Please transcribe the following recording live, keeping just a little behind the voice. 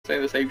say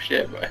the same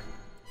shit, but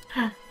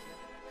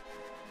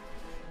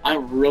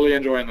I'm really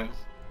enjoying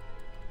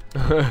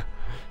this.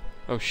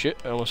 Oh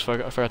shit! I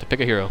forgot to pick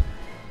a hero.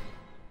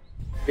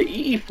 The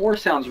EE4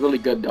 sounds really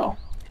good though.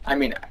 I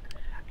mean,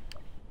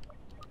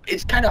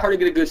 it's kind of hard to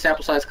get a good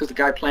sample size because the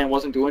guy playing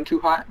wasn't doing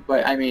too hot,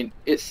 but I mean,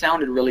 it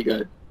sounded really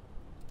good.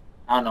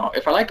 I don't know.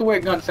 If I like the way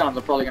a gun sounds,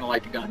 I'm probably gonna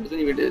like the gun. It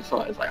even did, so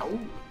I was like, ooh.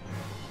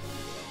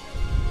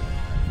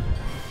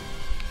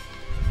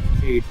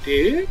 He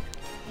did?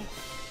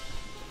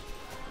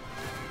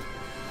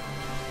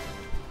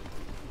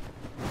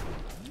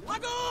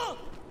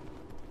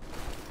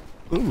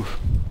 Ooh.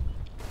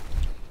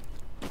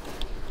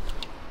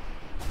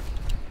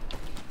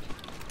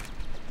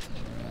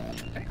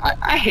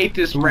 I hate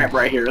this ramp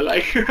right here.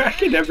 Like, I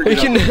can never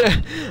get on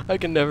I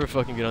can never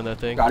fucking get on that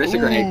thing. God, it's a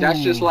grenade.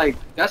 That's just like,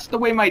 that's the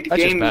way my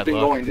game has been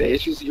luck. going today.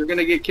 It's just, you're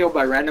gonna get killed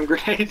by random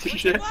grenades and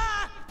shit.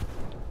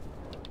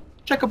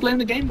 I could blame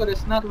the game, but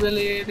it's not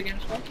really the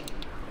game's fault.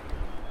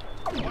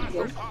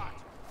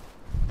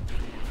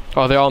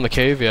 Oh, they're all in the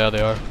cave? Yeah,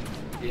 they are.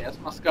 Yeah,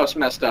 my scuff's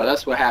messed up.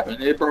 That's what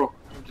happened. It broke.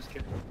 I'm just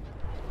kidding.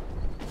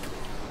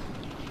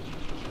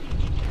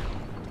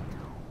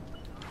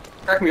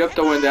 Cracked me up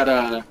though in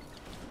that,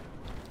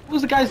 what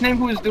was the guy's name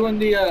who was doing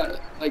the,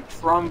 like,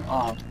 from,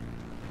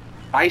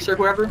 Ice or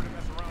whoever?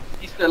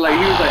 He said, like, he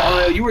was like,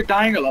 oh, you were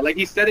dying a lot. Like,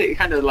 he said it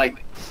kind of,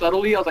 like,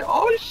 subtly. I was like,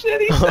 oh,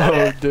 shit, he said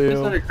it. Damn. I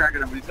started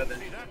cracking up when he said that.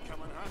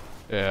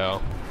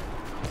 Yeah.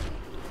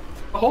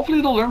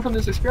 Hopefully they'll learn from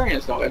this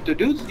experience, though. If the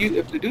dudes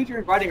you're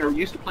inviting are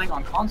used to playing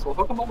on console,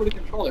 hook them up with a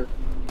controller.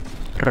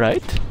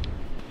 Right.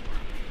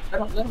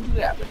 Let them do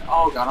that. But,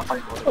 oh, God, I'm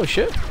fighting for it. Oh,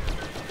 shit.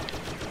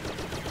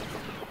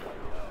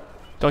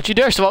 Don't you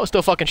dare still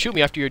fucking shoot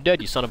me after you're dead,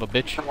 you son of a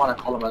bitch. I want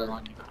to call him out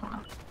on you.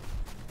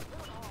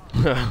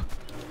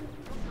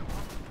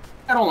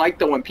 I don't like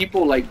though when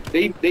people like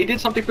they did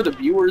something for the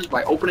viewers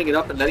by opening it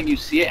up and letting you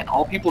see it, and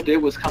all people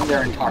did was come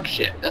there and talk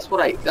shit. That's what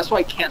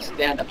I can't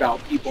stand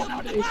about people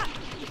nowadays.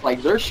 It's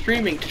like they're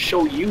streaming to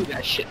show you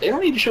that shit. They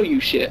don't need to show you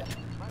shit,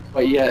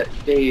 but yet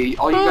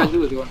all you guys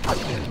do is go and talk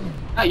shit.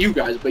 Not you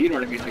guys, but you know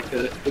what I mean. Like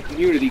the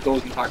community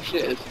goes and talks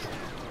shit. It's just,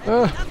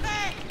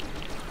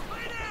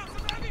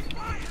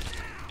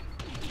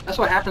 that's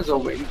what happens though.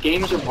 When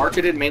games are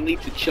marketed mainly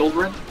to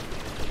children,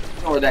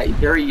 or that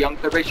very young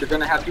player base, you're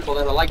gonna have people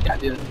that are like that,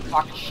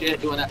 talking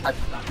shit, doing that type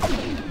of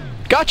stuff.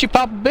 Got you,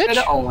 papa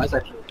bitch! Oh, that's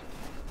actually.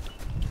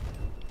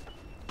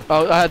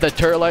 Oh, I had that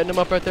turret lighting him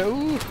up right there.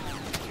 Ooh.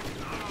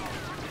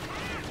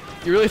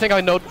 You really think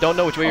I don't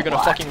know which way you're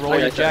gonna fucking roll,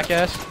 you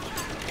jackass?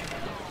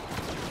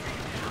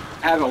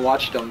 I haven't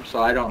watched them, so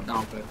I don't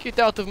know. But get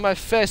out of my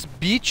face,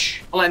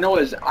 bitch! All I know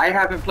is I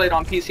haven't played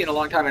on PC in a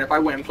long time, and if I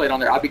went and played on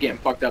there, I'd be getting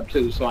fucked up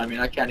too. So I mean,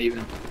 I can't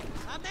even.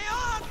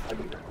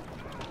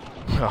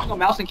 Oh.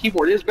 Mouse and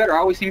keyboard is better. I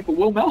always see people,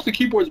 well, mouse and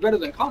keyboard is better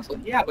than console.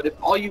 Yeah, but if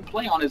all you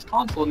play on is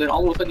console, and then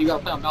all of a sudden you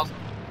gotta play on mouse.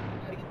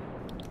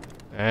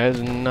 That's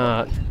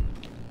not.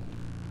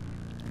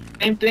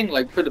 Same thing,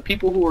 like for the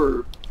people who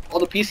are all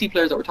the PC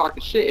players that were talking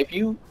shit. If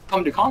you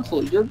come to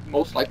console, you're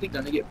most likely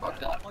gonna get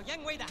fucked up.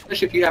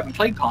 Especially if you haven't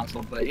played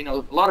console. But you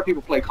know, a lot of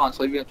people play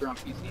console even if they're on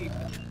PC.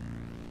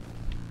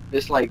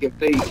 It's like if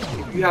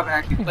you haven't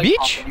actually played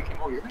console, you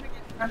came over, you're gonna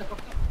get kind of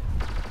fucked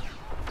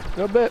up.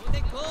 No bet.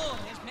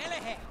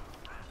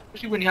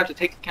 Especially when you have to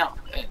take account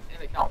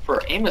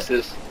for aim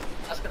assist,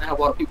 that's gonna help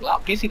a lot of people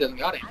out. PC doesn't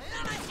got aim.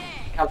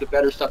 You have the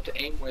better stuff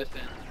to aim with,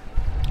 and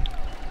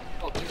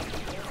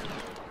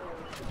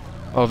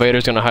oh,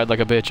 Vader's gonna hide like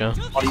a bitch, huh?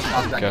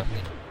 Okay.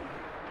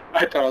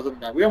 I thought I was looking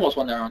back. We almost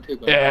won that round too.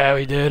 But yeah,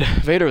 we did.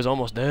 Vader was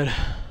almost dead.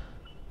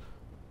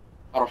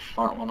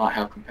 Battlefront will not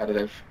have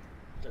competitive.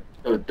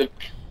 The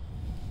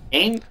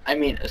aim, I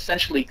mean,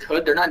 essentially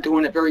could. They're not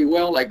doing it very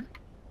well. Like,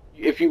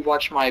 if you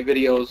watch my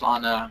videos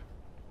on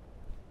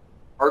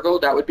Argo,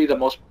 that would be the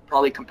most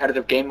probably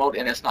competitive game mode,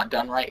 and it's not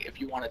done right.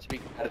 If you want it to be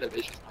competitive,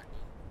 it's just not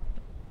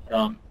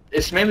good.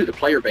 It's mainly the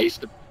player base.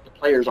 The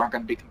players aren't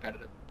going to be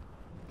competitive.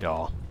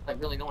 Yeah. Like,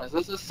 really no one.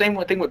 This is the same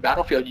thing with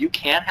Battlefield. You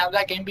can have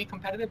that game be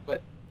competitive,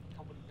 but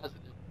nobody does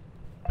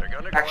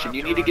it. Action,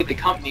 you need to get the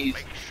companies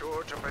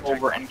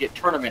over and get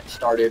tournaments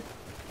started.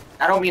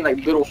 I don't mean like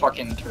little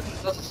fucking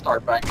tournaments. That's a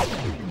start, but I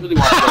mean, you really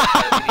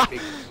want to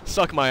go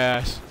suck my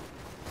ass.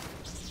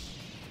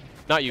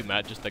 Not you,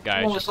 Matt, just the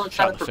guy was so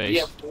excited for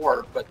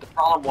BF4, but the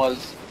problem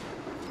was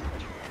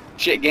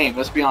shit game,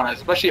 let's be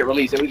honest. Especially at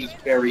release, it was just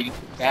very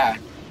bad.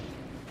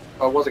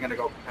 So I wasn't gonna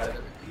go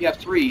competitive.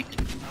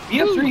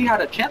 BF3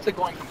 had a chance of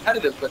going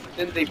competitive, but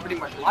then they pretty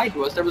much lied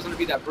to us. There was gonna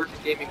be that Virgin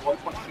Gaming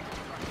 1.6.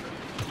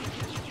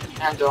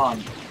 And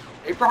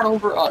they brought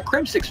over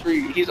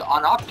Crim63, he's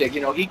on Optic,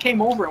 you know, he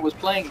came over and was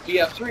playing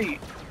BF3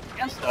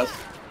 against us.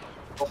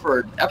 Well,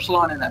 for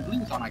Epsilon and I believe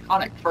it was on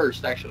Iconic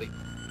first actually.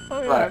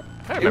 Oh, yeah.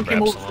 But they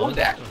came over for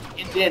that,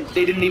 and then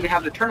they didn't even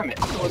have the tournament.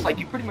 So it's like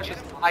you pretty much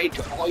just lied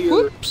to all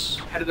your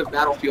competitive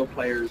Battlefield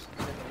players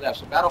left.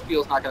 So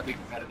Battlefield's not going to be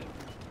competitive.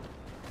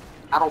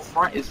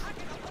 Battlefront is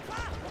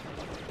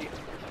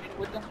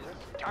with them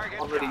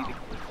already. Not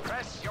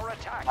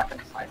going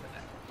to side with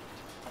that.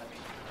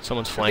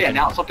 Someone's They flanking.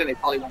 announced something they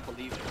probably won't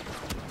believe.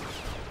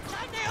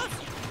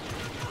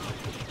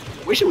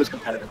 Wish it was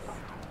competitive.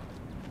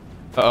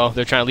 Uh-oh,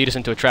 they're trying to lead us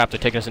into a trap. They're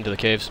taking us into the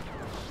caves.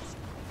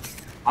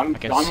 I'm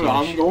can see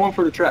this going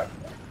for the trap.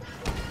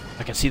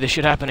 I can see this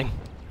shit happening.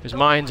 There's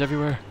mines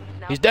everywhere.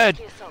 He's dead.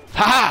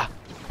 Ha ha!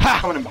 Ha!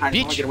 Coming in behind me.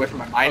 I want to get away from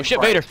my mine. Oh shit,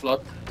 before I Vader!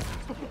 explode.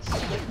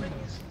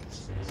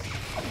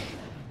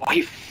 Oh,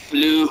 he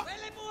flew.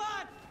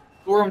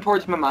 Lure him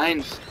towards my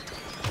mines.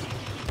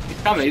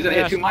 He's coming. He's gonna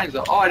hit 2 mines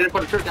though. Oh, I didn't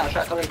put a trip down.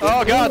 Shot.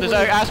 Oh god, there's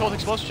an asshole with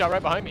explosive shot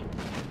right behind me.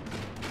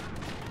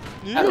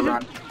 I had to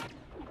run.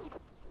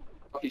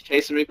 Oh, he's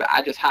chasing me, but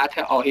I just high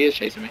tail. Oh, he is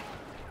chasing me.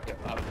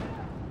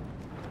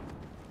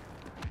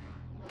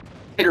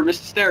 Vader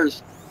missed the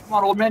stairs. Come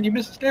on, old man, you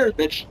missed the stairs,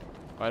 bitch.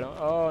 I don't.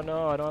 Oh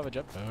no, I don't have a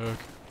jetpack.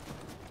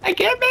 Hey,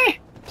 get me!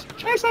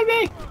 Chasing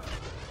me!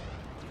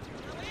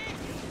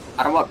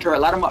 Light him up,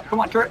 turret. Light him up. Come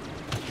on, turret.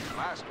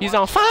 He's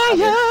on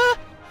fire!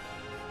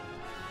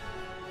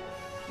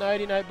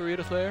 Nighty night,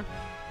 burrito flare.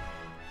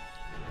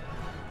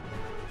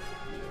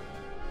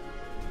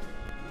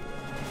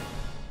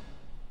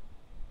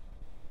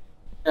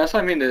 That's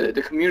what I mean.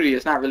 The community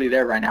is not really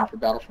there right now for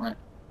Battlefront.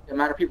 The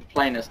amount of people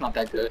playing it's not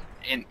that good.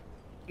 And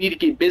you need to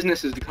get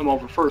businesses to come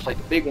over first, like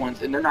the big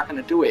ones, and they're not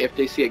going to do it if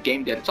they see a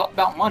game dead. It's all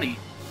about money.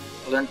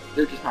 So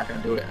they're just not going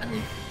to do it. I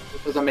mean,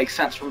 it doesn't make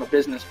sense from a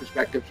business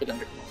perspective for them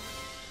to come over.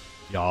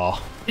 Y'all.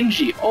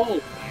 NG, oh,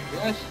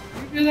 yes.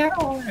 You did that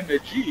all in the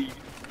G.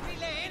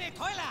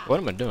 What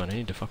am I doing? I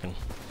need to fucking...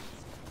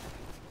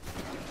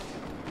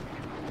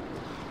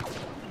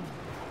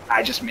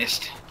 I just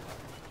missed.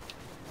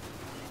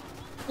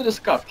 Look at the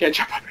scuff,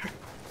 catch up.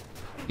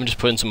 I'm just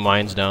putting some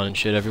mines down and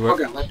shit everywhere.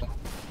 Okay, let's go.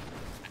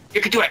 You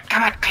can do it.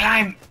 Come on,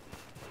 climb.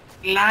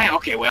 Climb.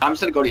 Okay, well, I'm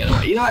just gonna go the other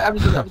way. You know what? I'm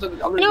gonna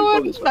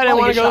go this way. I didn't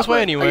want to go this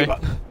way anyway.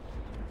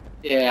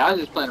 Yeah, I was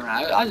just playing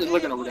around. I was just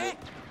looking over there.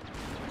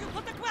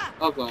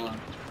 Okay.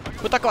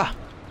 Putakwa.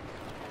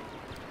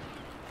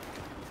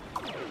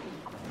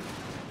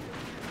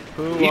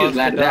 Who He just wants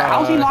landed to there.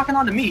 How's he die? locking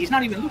onto me? He's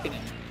not even looking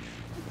at me.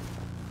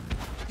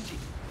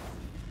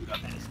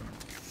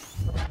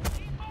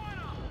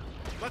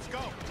 Let's go.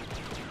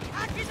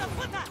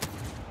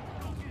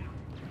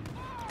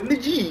 The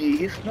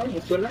G.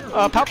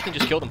 Palpatine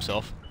just killed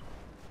himself.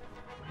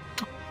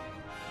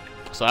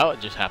 So that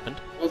just happened.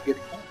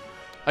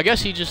 I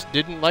guess he just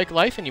didn't like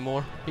life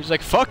anymore. He's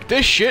like, fuck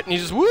this shit, and he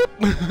just whoop.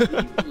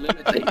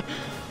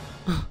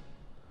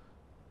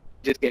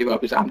 Just gave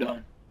up. He's I'm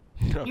done.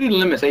 You need to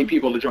limit 8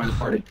 people to join the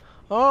party.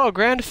 Oh,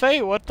 Grand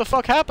Fate, what the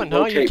fuck happened,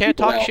 huh? You can't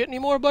talk shit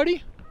anymore,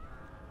 buddy?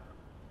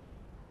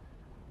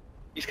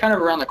 He's kind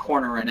of around the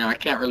corner right now. I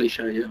can't really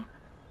show you.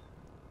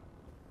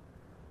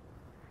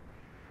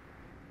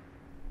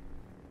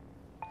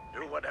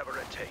 Do whatever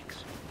it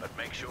takes, but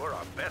make sure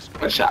our best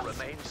Good shot.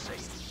 remains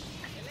safe.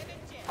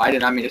 I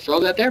did not mean to throw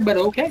that there, but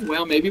okay.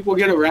 Well, maybe we'll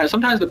get a random.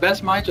 Sometimes the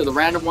best mines are the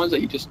random ones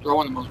that you just throw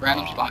in the most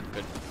random spot.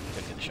 Good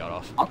get the shot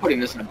off. I'm putting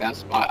this in a bad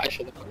spot. I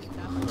should have put it.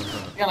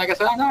 Yeah, like I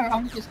said,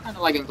 I'm just kind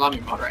of like in zombie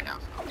mode right now.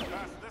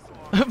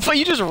 But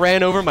you just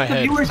ran over my The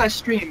head. viewers I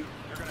stream.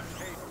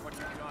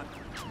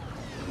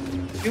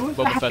 Viewers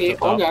Boba Fett's happy. up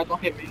Oh top. god,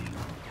 don't hit me.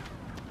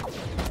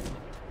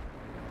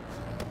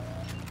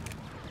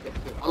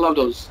 I love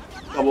those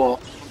double.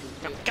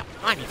 Come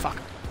on, you fuck.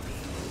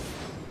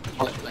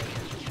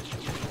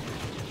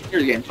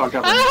 You're getting fucked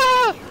up.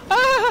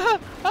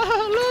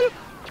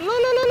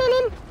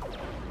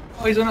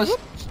 Oh, he's gonna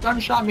stun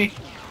shot me.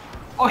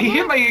 Oh, he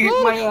hit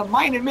my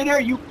mine in midair,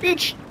 you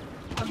bitch!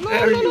 How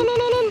dare you?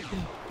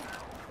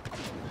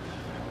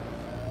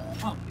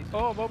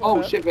 Oh, Boba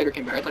Oh Fett. shit, Vader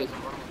came back. I thought he was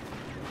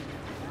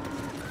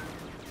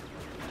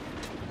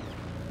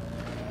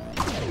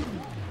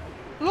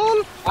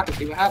LOL. I can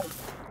see what happened.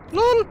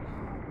 LOL.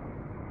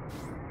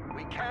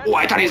 Oh,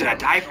 I thought he was gonna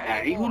die for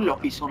that. You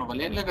lucky son of a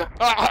lit nigga.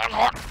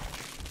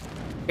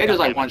 Vader's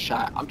like one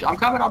shot. I'm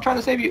coming. I'm trying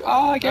to save you.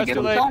 Oh, I can't get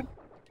him in time.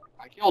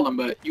 I killed him,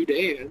 but you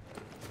dead.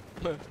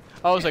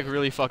 I was like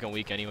really fucking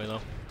weak anyway,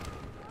 though.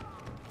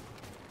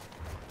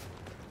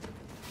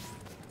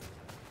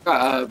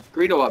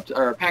 Greedo up,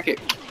 or pancake.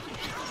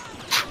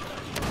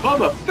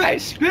 Bubba, hey,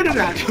 spit it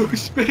out, dude.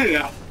 Spit it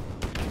out.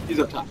 He's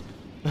up top.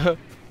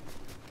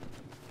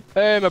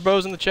 Hey, my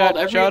bro's in the chat.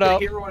 Every Shout other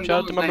out. hero in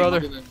Shout out to my Villain's brother.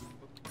 name other than-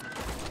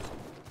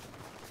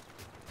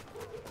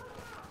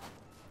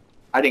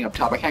 Hiding up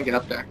top. I can't get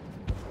up there.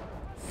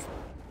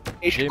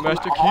 Hey,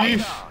 Master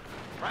Keith.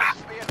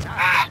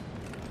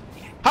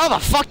 How the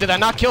fuck did I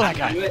not kill that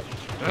guy?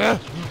 Yeah,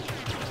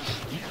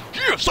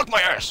 suck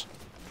my ass.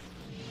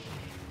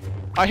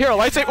 I hear a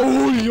lightsaber.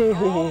 Oh, yo.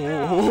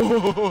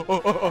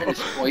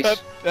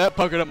 That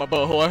puckered up my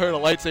butthole. I heard a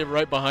lightsaber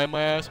right behind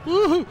my ass.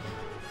 Woohoo.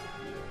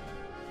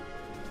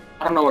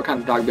 I don't know what kind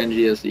of dog Benji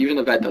is. Even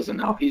the vet doesn't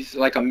know. He's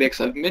like a mix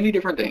of many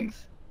different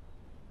things.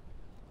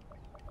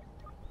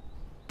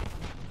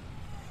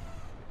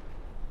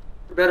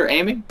 For better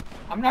aiming,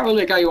 I'm not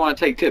really a guy you want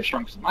to take tips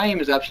from because my aim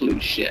is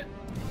absolute shit.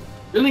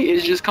 Really,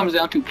 it just comes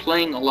down to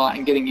playing a lot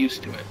and getting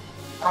used to it.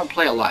 I don't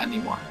play a lot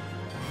anymore.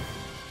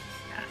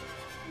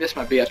 missed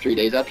my BF3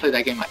 days. I played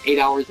that game like 8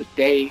 hours a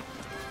day.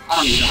 I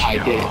don't even know how I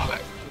did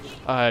it,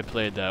 but I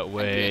played that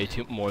way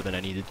more than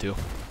I needed to. you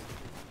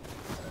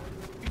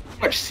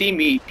pretty much see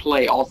me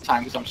play all the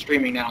time because I'm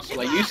streaming now. So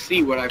like you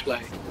see what I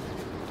play.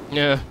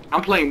 Yeah.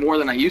 I'm playing more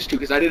than I used to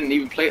because I didn't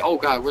even play. Oh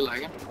god, we're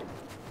lagging.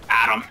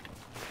 Adam.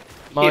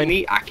 Hit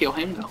me, I kill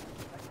him though.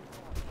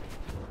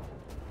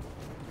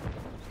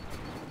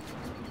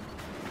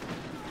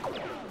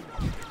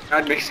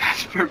 That makes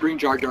sense. Bring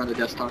Jar Jar on the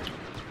desktop.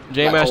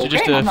 J-Master, Like,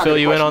 just okay, to fill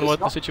you in on this what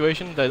the stuff.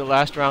 situation, the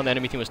last round the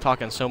enemy team was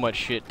talking so much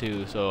shit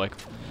too, so like,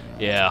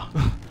 yeah.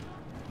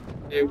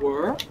 They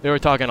were? They were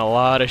talking a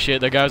lot of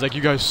shit. The guy was like,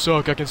 you guys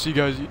suck, I can see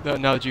guys,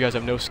 now that you guys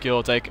have no skill.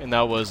 It's like, and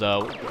that was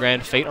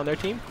Grand Fate on their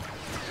team.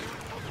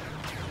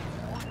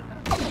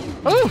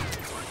 Oh!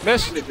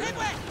 Miss!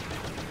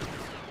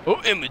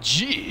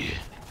 OMG!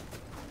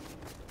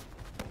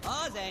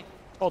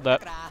 Hold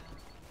that.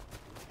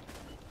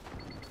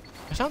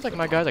 It sounds like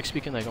my guy's like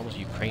speaking like almost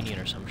Ukrainian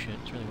or some shit.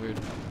 It's really weird.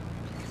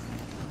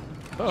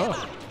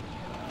 Oh.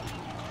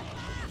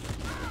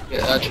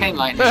 Yeah, chain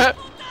lightning.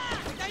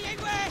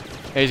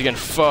 Hey, he's getting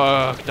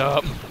fucked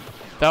up.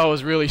 That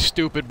was really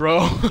stupid, bro.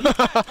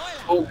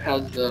 Hope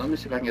has the. Let me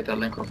see if I can get that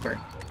link real quick.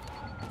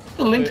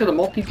 The link to the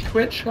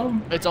multi-Twitch.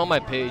 It's on my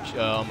page,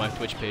 on my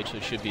Twitch page, so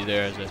it should be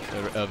there as an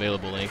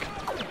available link.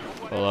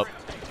 Pull up.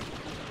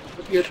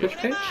 Go to your Twitch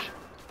page?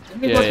 Let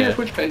me Yeah, go to yeah. your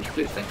Twitch page,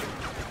 please. Thank you.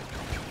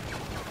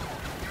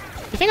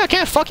 You think I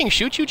can't fucking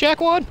shoot you,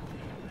 Jackwad?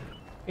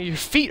 Your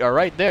feet are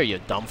right there, you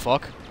dumb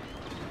fuck.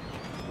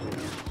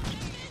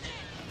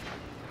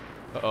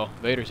 Uh-oh,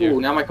 Vader's here. Ooh,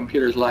 now my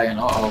computer's lagging.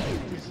 Uh-oh.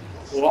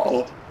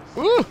 Uh-oh.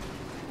 Ooh!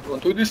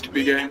 Don't do this to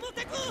me, game.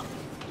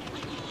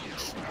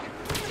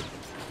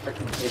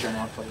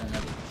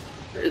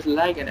 There is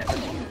lagging it.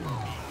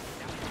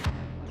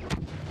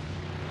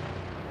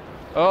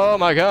 Oh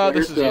my god,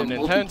 Where's this is the getting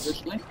intense.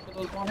 multi-Twitch link for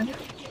those wanting it?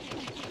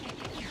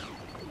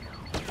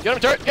 Get him,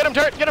 turret! Get him,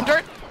 turret! Get him,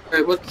 turret!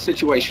 Hey, what's the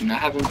situation? I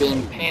haven't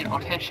been paying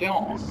attention.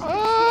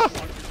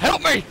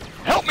 Help me!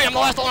 Help me! I'm the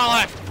last one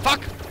alive!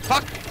 Fuck!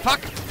 Fuck! Fuck!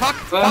 Fuck!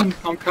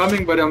 Fuck! I'm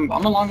coming, but I'm a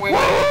long way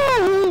away.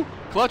 Woo!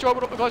 Clutch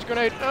orbital, clutch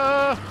grenade.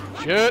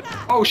 Shit!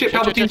 Oh shit,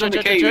 Palpatine's in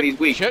the cave and he's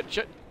weak. Shit!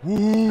 Shit! I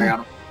got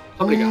him.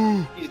 Somebody got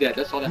him. He's dead,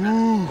 that's all that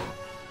matters.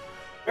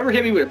 Ever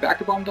hit me with a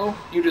backer bomb though?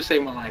 You just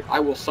saved my life. I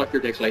will suck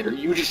your dicks later.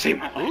 You just saved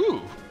my life. Ooh!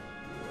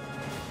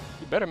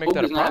 You better make Hope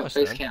that a he's not promise,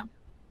 face then. cam.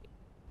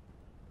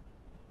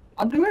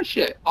 I'm doing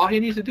shit. All he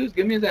needs to do is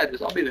give me his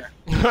address. I'll be there.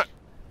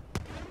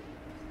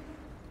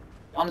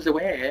 On the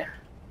way.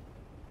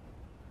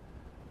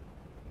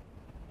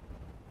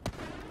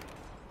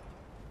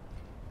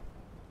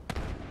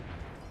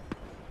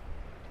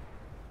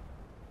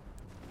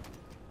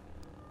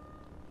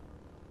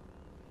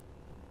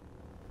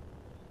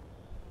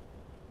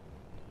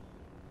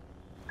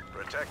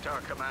 Protect our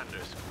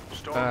commanders.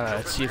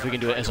 Let's see if we can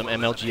do it as some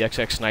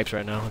MLGXX snipes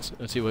right now.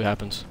 Let's see what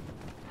happens.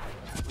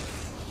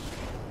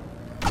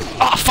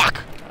 Oh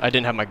fuck! I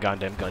didn't have my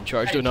goddamn gun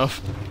charged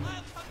enough.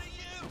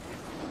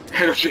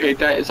 Don't you hate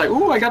that? It's like,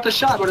 ooh, I got the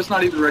shot, but it's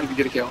not even ready to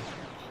get a kill.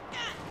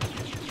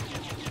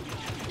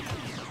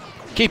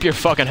 Keep your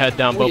fucking head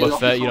down, Oh, yeah, Boba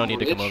Fett. You don't son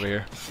need of to a come bitch. over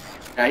here.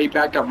 Yeah, he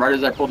backed up right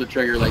as I pulled the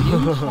trigger, like, you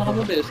son of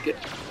a biscuit.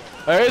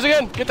 There he is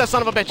again! Get that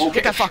son of a bitch! Okay.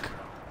 Get that fuck!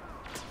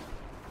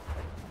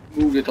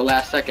 Moved at the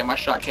last second, my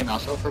shot came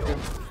out so perfect.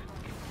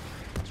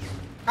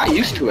 I'm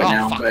used to it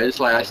now, fuck. but it's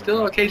like, I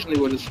still occasionally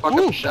would just fuck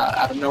up a shot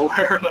out of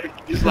nowhere,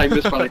 like, just like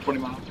missed by like 20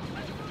 miles.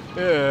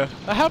 Yeah,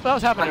 that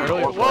was happening I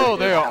earlier. don't know. Whoa,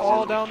 they are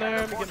all down there.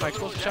 Let me get my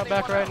explosive shot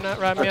back right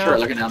Or me turret out.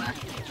 looking down there.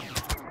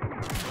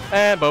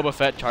 And Boba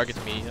Fett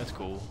targets me. That's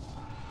cool.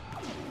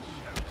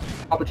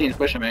 Palpatine's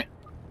pushing me.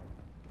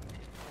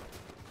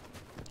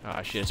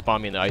 Ah shit, it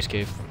spawned me in the ice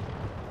cave.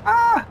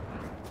 Ah!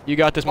 You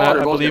got this, Oh, Matt.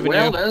 they're I both believe in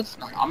well, you. that's-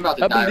 I'm about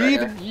to I die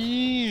believe right in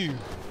here. you.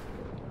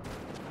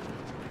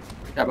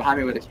 Got behind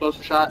me with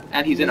explosive shot,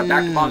 and he's in a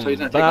back bomb, so he's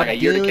gonna take like a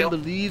year to kill.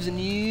 believes in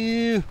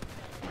you.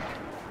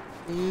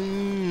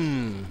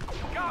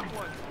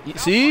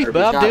 See,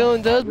 Bob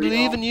Dylan does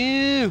believe in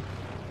you.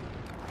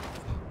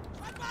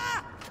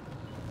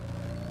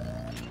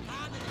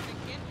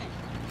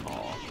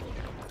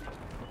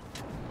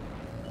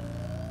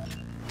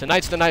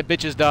 Tonight's the night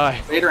bitches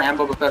die. Vader and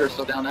Boba Fett are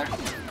still down there.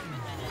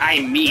 I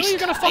missed. You're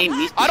gonna fuck. I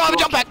missed. I don't have a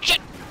jump back. Shit.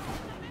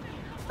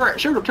 Turret,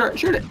 shoot him, turret,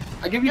 shoot it.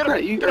 I give you Get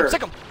credit. him. You Get him.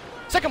 Sick him.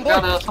 Sick him, boy.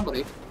 got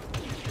somebody.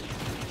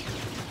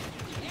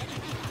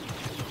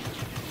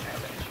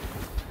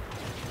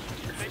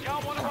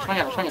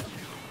 I'm swinging.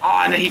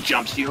 Oh, and then he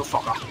jumps you,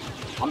 fucker.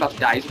 I'm about to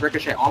die. He's a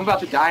ricochet. I'm about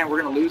to die, and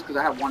we're gonna lose because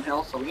I have 1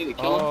 health, so we need to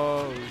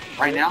kill him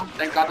right now.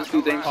 Thank God this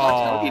dude's aim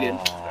sucks. No, he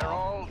didn't. They're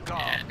all gone.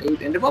 Yeah,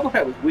 dude. And the Boba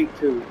Fett was weak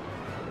too.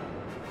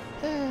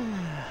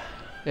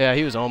 Yeah,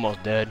 he was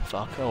almost dead.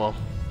 Fuck. Oh well.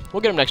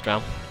 We'll get him next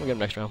round. We'll get him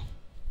next round.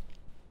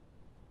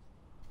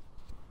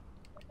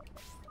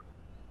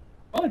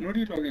 Oh, what are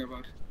you talking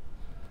about?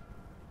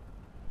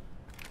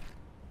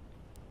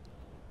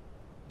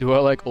 Do I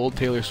like old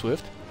Taylor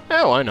Swift?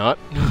 Yeah, why not?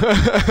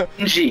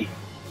 G.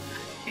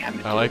 Damn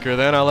it, I like her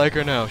then, I like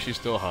her now. She's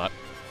still hot.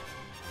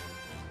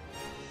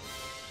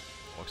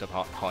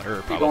 except hotter.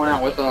 She's Probably. going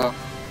out with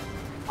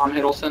Tom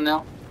Hiddleston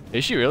now.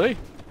 Is she really?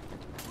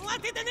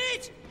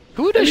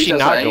 Who does she Because,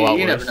 not go out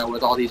you with? never know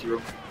with all these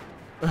rumors.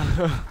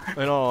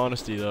 In all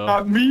honesty, though.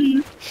 Not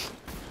me.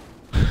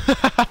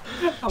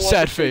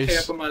 Sad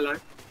face. Of my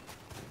life.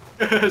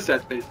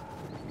 Sad face.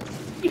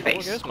 Look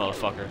at this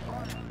motherfucker.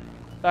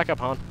 Back up,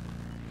 Han.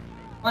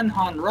 Run,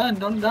 Han, run,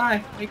 don't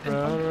die. Make them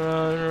Run,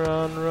 run,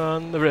 run,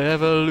 run. The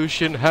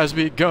revolution has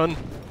begun.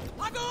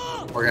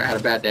 We're gonna have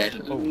a bad day.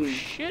 Oh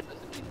shit.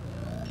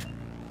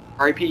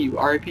 R.I.P. you,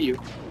 R.I.P. you.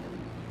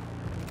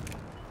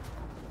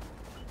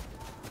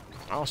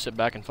 I'll sit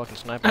back and fucking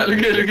snipe. Look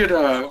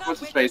at, what's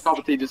his face?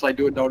 Palpatine just like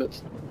doing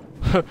donuts.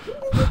 Just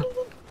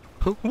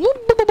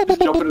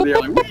jumping in the air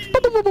like,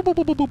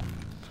 whee!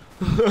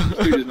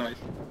 This dude is nice.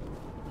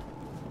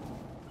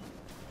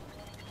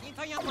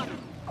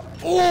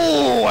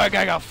 Oh, that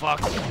guy got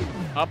fucked.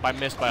 Up, I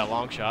missed by a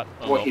long shot.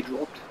 Oh, Boy, well. he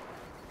dropped.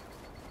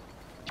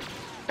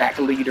 Back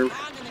leader.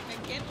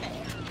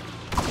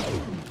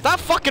 Stop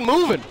fucking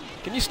moving!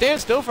 Can you stand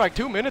still for like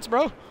 2 minutes,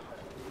 bro?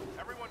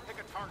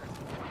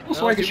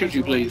 So I can shoot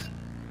you, please.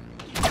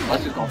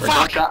 Let's just go for a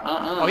Fuck! shot.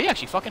 Oh, he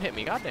actually fucking hit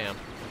me. Goddamn.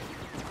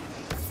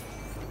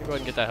 Let me go ahead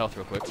and get that health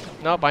real quick.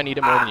 Nope, I need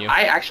it more than you.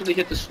 I actually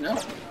hit the snow.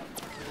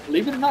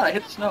 Believe it or not, I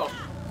hit the snow.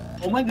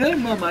 Oh my god,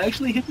 Mom, I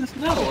actually hit the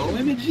snow.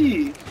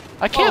 OMG.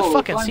 I can't Oh,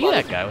 fucking fine, see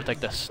buddy. that guy with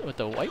like with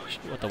the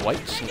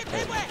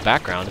white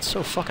background. It's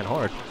so fucking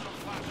hard.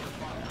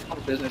 All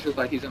the business looks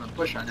like he's gonna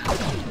push right now.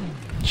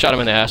 Shot him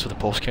in the ass with a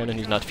pulse cannon.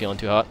 He's not feeling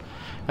too hot.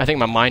 I think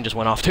my mind just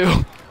went off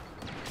too.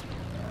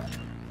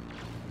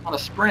 On a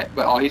sprint,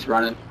 but oh, he's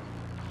running.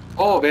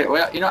 Oh,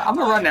 well, you know, I'm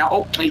gonna run now.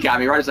 Oh, he got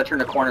me right as I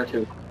turned the corner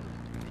too.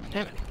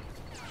 Damn it.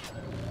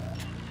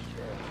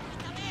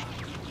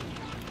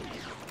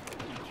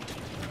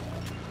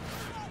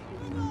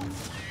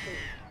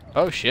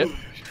 Oh shit.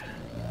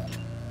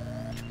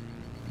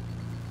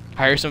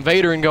 I hear some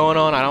Vadering going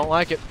on. I don't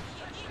like it.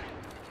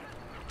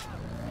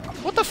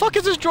 What the fuck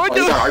is this droid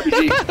doing? Oh,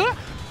 he's got RPG.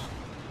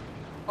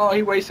 Oh,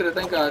 he wasted it.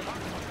 Thank God.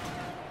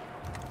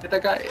 Hit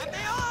that guy.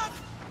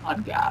 I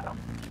got him.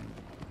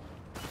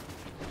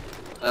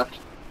 Left.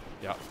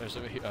 Yeah, there's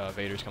a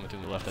Vader's coming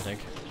through the left, I think.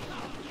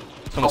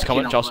 Someone's Oh,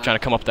 coming. you know Also what? trying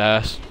to come up the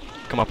ass.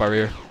 Come up our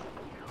rear.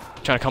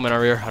 Trying to come in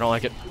our rear. I don't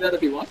like it. Do that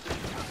if you want.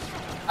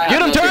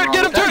 Get him, turret!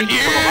 Get him, turret!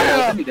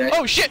 Yeah!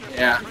 Oh shit!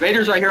 Yeah,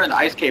 Vader's right here in the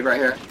ice cave right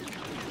here.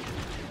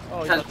 Oh,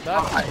 he's God about to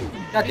die.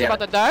 damn He's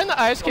about it. to die in the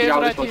ice cave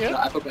right here.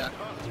 I feel bad.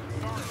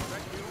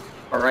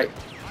 Alright.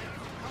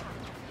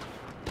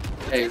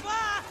 Hey,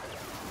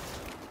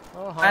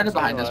 Oh, Panda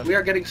behind us. We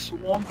are getting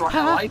swarmed on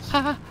the lights.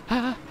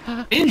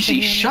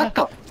 Benji, shut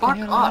the fuck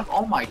up.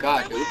 Oh my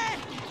god, dude.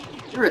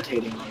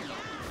 Irritating me.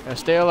 Now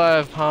stay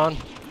alive, Han.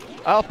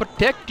 I'll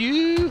protect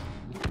you.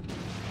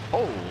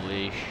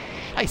 Holy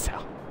shit.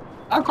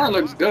 That car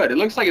looks good. It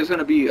looks like it's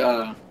gonna be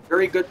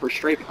very good for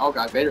strafing. Oh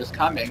god, Vader's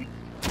coming.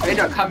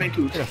 Vader coming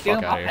to the steal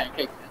fuck my outta here.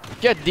 pancake.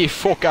 Get the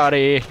fuck out of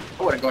here.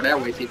 I wouldn't go that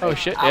way, TV. Oh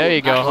shit, there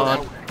you go,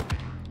 Han.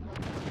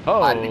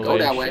 I didn't go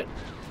that Holy way. shit.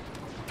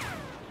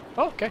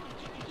 Oh, okay.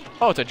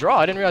 Oh, it's a draw.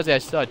 I didn't realize they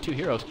still had 2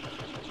 heroes.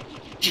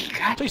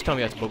 God. Please tell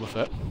me that's Boba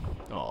Fett.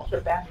 Oh.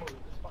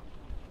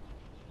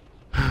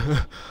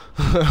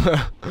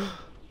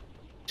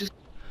 Just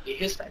it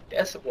hits that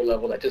decibel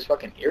level that just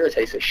fucking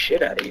irritates the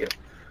shit out of you.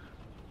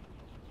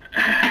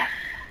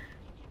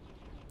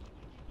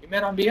 We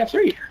met on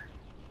BF3.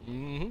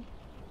 Mm-hmm.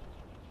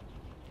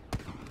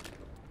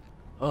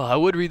 Oh, I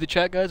would read the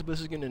chat, guys, but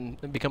this is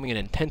becoming an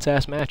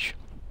intense-ass match.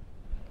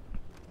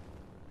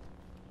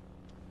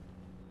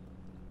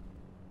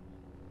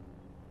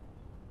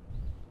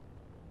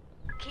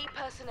 Key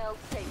personnel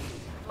safety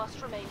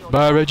must remain your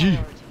Bye, top Reggie.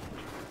 priority.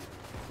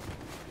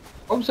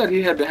 Hope said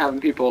he had been having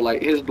people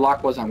like his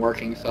block wasn't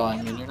working, so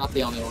I mean you're not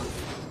the only one.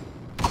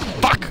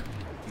 Fuck!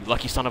 You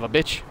lucky son of a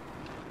bitch.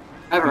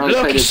 I haven't really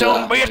Lucky played his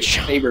son of a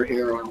bitch. neighbor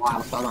hero in a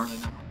while, so I don't really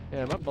know.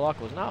 Yeah, my block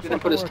was not He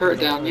didn't fucking put his working. turret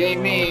down, yay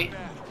me.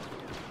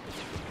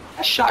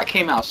 That shot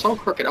came out so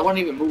crooked, I wasn't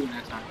even moving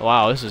that time.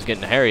 Wow, this is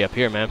getting hairy up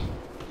here, man.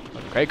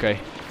 Cray cray.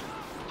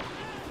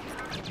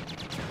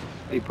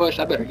 He pushed,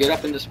 I better get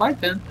up in this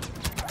fight then.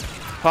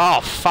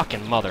 Oh,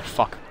 fucking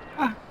motherfucker.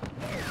 Ah.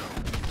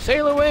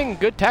 Sailor Wing,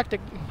 good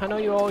tactic. I know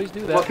you always do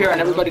that. I'm up here and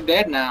everybody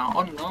dead now.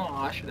 Oh no,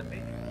 I should have made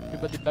it.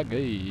 Everybody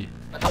baggy.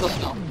 Another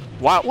snow.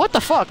 Wow, what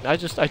the fuck? I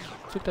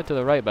took that to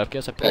the right, but I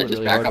guess I Yeah, pulled it just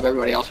really back hard. up,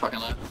 everybody else fucking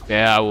left.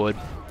 Yeah, I would.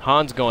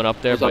 Han's going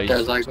up there, Who's up but there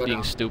he's as I go being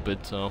down?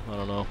 stupid, so I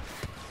don't know.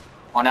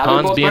 Oh, now Han's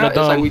they're both being a right. It's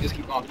like dumb. we just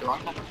keep going the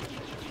wrong time.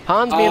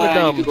 Han's being a I need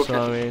dumb, to go so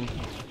catch I mean.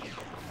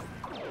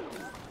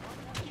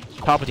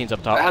 Palpatine's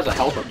up That top. has a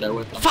health up there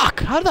with them. Fuck!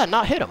 How did that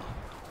not hit him?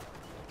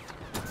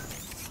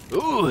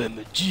 Ooh,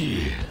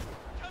 MG.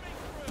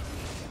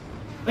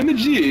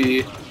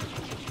 MG.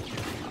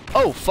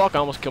 Oh fuck! I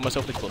almost killed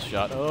myself with a close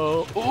shot.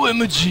 Oh,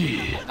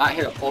 OMG! Not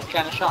hit a pulse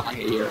cannon shot, I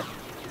get here.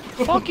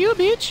 Fuck you,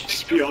 bitch!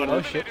 Just be honest.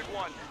 Oh shit!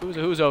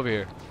 Who's over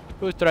here?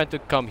 Who's trying to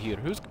come here?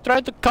 Who's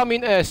trying to come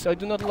in S? I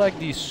do not like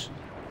this.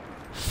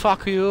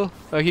 Fuck you!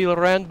 He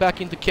ran back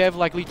into cave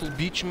like little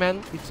bitch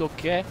man. It's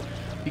okay.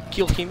 You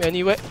killed him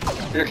anyway.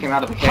 Vader came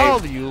out of the cave. How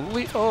do you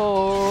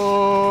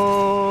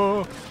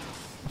oh! I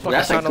fucking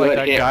That's a sounded like good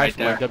that hit guy right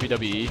from there. like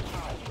WWE.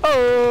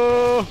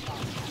 Oh!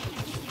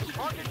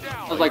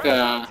 That was like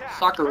a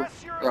soccer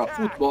or a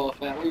football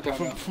fan. What are you talking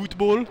From about?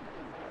 football?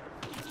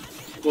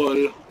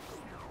 Football.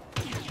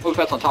 What if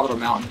that's on top of the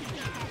mountain?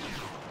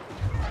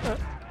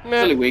 Man.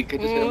 Really weak. I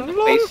just hit him in the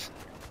face.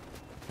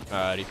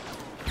 Alrighty.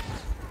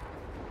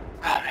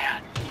 Oh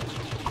man.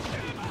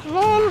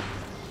 LOL!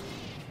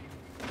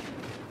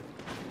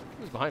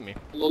 Who's behind me?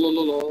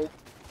 Lolololo.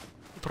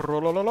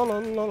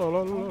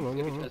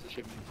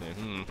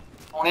 Hmm.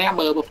 On that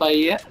bubble play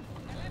yet?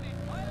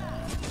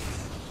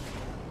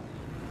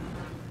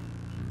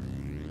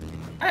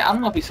 I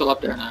don't know if he's still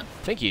up there or not.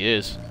 I think he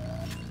is.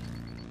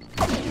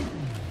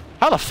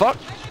 How the fuck?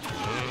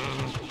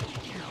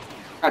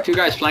 Got two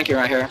guys flanking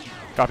right here.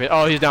 Copy it.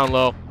 Oh, he's down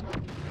low.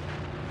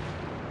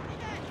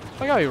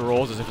 Look how he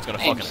rolls as if it's gonna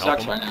Aim fucking help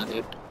sucks him. right now,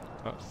 dude.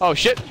 Oh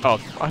shit! Oh,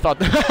 I thought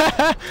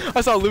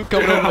I saw Luke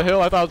coming over the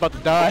hill. I thought I was about to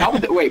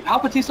die. Wait,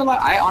 Palpatine's still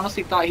alive? I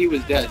honestly thought he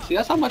was dead. See,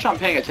 that's how much I'm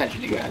paying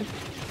attention, you guys.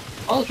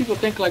 All those people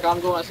think like I'm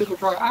going on super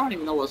truck. I don't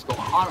even know what's going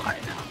on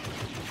right now.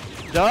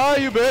 Die,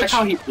 you bitch! Check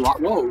how he blocked.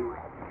 Whoa.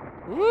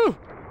 Woo!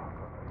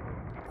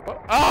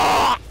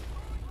 Ah!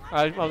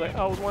 I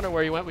was wondering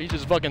where he went, but he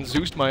just fucking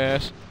Zeused my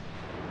ass.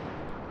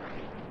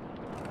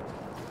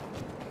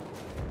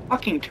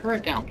 Fucking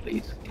turret down,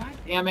 please. God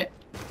damn it.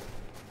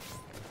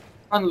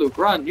 Run, Luke,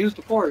 run. Use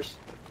the force.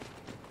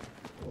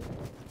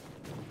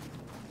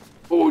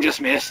 Oh, just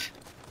missed.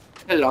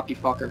 You lucky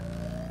fucker.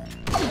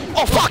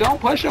 Oh fuck! Don't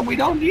push him. We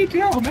don't need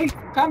to. Mate,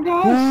 come to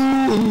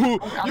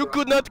us. You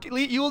could not.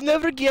 You'll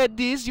never get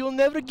this. You'll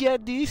never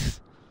get this.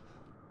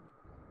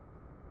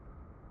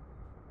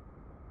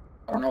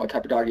 I don't know what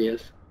type of dog he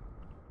is.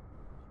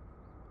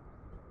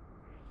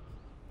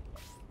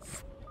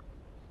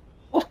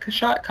 Well,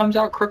 shot comes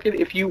out crooked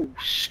if you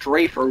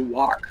strafe or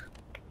walk.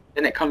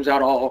 Then it comes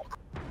out all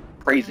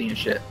crazy and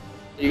shit.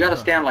 You gotta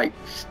stand like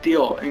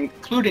still,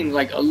 including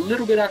like a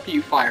little bit after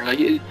you fire. Like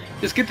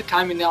just get the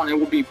timing down and it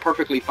will be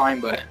perfectly fine,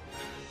 but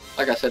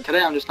like I said,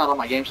 today I'm just not on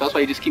my game, so that's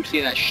why you just keep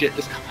seeing that shit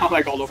just come out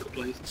like all over the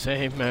place.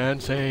 Same, man,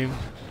 same.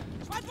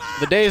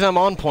 The days I'm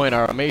on point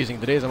are amazing.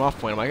 The days I'm off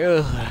point, I'm like,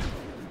 ugh.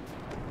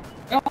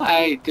 Well,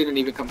 I didn't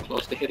even come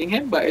close to hitting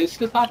him, but it's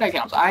just not that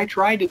counts. I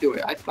tried to do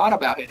it. I thought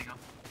about hitting him.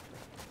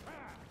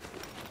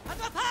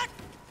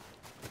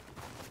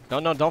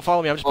 No, don't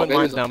follow me. I'm just putting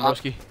mines down,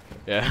 broski.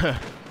 Yeah.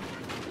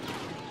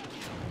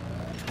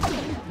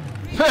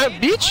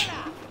 Beach?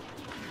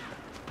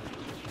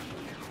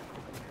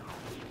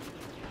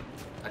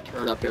 I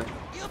turned up here.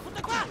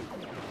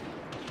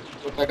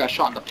 Looked like I got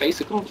shot in the face.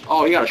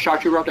 Oh, he got a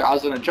shock trooper up there. I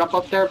was gonna jump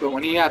up there, but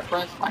when he had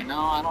friends, like, no,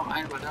 I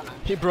ain't about that.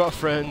 He brought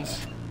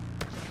friends.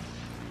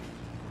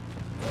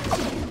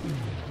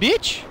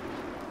 Beach?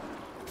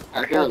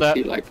 I hear him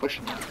see like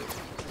pushing up.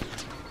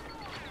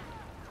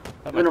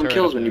 Minimum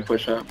kills when you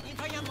push up.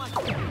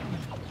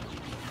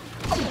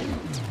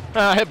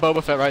 I hit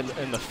Boba Fett right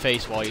in the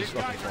face while he's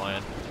fucking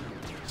flying.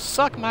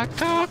 Suck my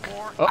cock.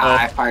 Uh-oh.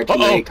 I fired too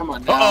late. Come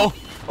on now. Uh-oh.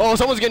 Oh,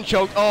 someone's getting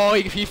choked. Oh,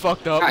 he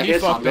fucked up. He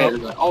fucked up.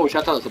 Like, oh, shit,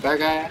 I thought it was a bad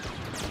guy.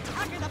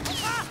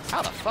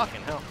 How the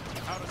fucking hell?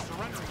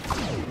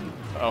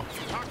 Uh-oh.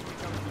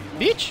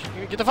 Beach?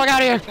 Get the fuck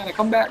out of here. Can I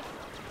come back?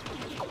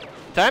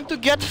 Time to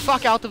get the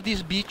fuck out of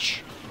this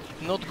beach.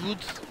 Not good.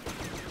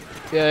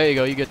 Yeah, there you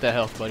go. You get that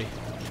health, buddy.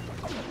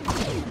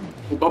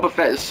 Boba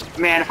Fett is...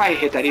 Man, if I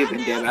hit that, he'd have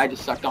been dead, but I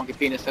just sucked Donkey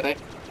Penis today.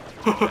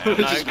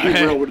 Just be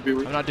real with the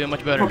viewers. I'm not doing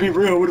much better. Be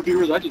real with the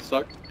viewers, I just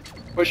suck.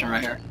 Pushing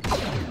right here.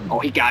 Oh,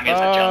 he got me as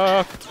I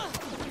jumped.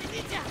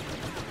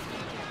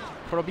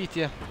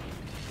 Probitia.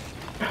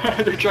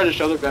 They're trying to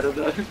show they're better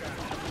than us.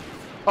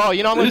 Oh,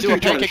 you know I'm gonna do a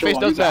pancake face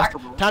does fast.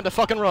 Ackerable. Time to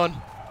fucking run.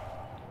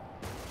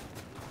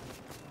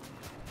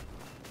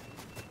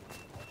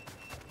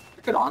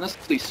 I could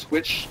honestly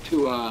switch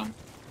to,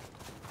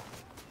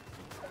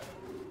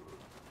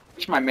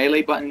 switch my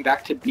melee button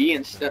back to B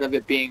instead of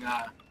it being,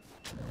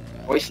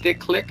 joystick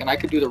click, and I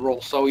could do the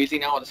roll so easy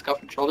now with a scuff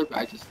controller, but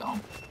I just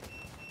don't.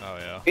 Oh,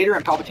 yeah. Vader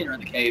and Palpatine are in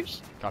the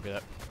caves. Copy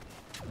that.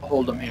 I'll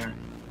hold them here.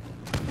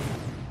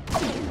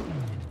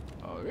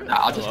 Oh, good. Nah,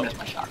 I'll just miss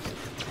my shots.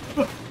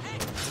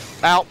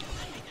 Out.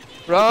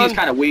 Run. He's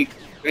kind of weak.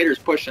 Vader's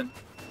pushing.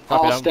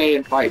 Copy I'll that. stay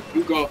and fight.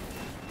 You go.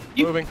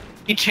 Moving.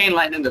 He chain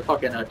lightning the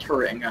fucking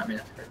turret and got me.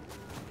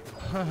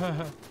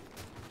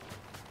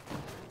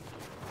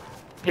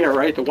 Yeah,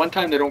 right. The one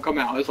time they don't come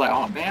out, it's like,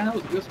 oh man, that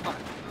was a good spot.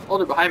 Oh,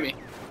 they're behind me.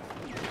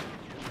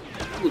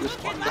 Ooh, there's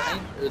one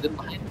behind, or them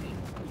behind me.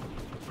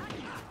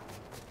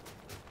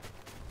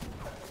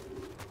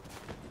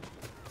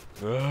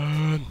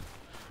 Run.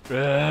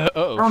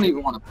 Uh-oh. I don't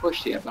even want to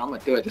push yet, but I'm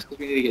gonna do it just because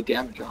we need to get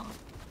damage on them.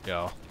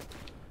 Yo.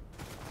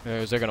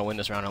 Yeah, they're gonna win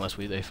this round unless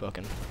they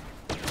fucking...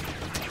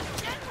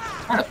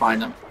 Trying to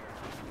find them.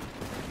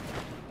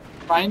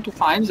 Trying to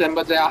find them,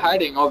 but they are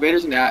hiding. Oh,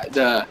 Vader's in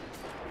the...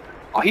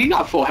 Oh, he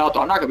got full health.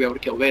 I'm not gonna be able to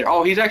kill Vader.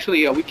 Oh, he's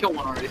actually... we killed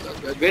one already. So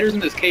Vader's in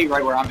this cave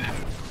right where I'm at.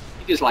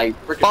 He just like...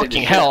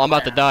 Fucking hell, I'm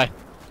about to die.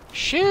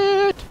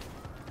 Shit!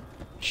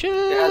 Shit.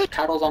 It has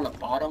paddles on the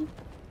bottom,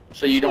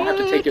 so you don't have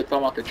to take your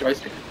thumb off the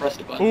joystick and press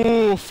the button.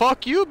 Ooh,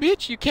 fuck you,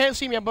 bitch. You can't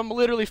see me. I'm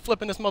literally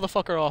flipping this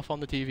motherfucker off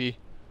on the TV.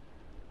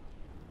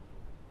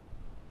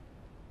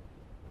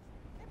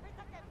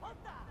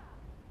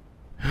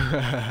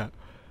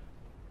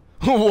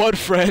 What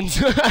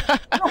friends? I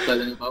don't play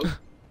the new mode.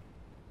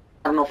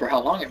 I don't know for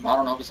how long I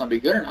don't know if it's gonna be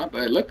good or not,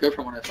 but it looked good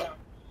from what I saw.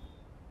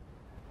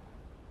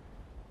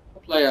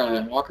 I'll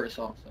play Walker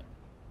Assault. So.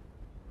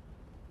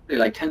 Maybe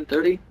like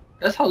 10:30.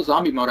 That's how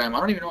zombie mode I am. I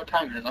don't even know what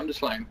time it is. I'm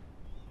just like,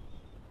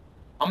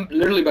 I'm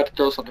literally about to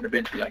throw something to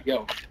bench. Be like,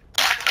 yo,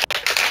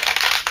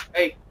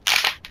 hey,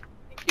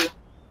 thank you.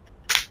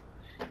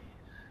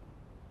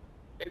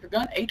 Favorite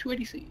gun,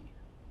 A280C.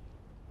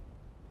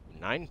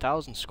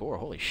 9,000 score.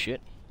 Holy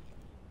shit.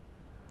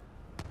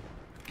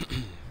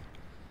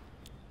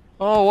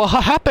 Oh,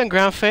 what happened,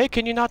 Grand Faye?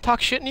 Can you not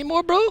talk shit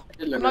anymore, bro?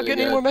 I'm not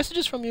getting any more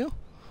messages from you.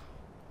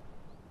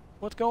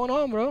 What's going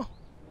on, bro?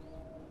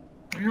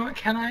 You know what?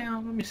 Can I?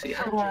 Let me see.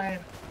 How do I?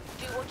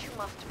 Do what you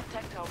must to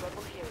protect our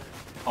rebel hero.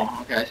 Oh,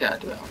 okay. Yeah, I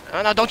do that.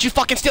 Oh, no, don't you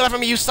fucking steal it from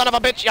me, you son of a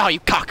bitch! Oh,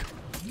 you cock!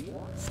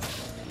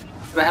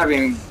 By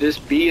having this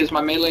B as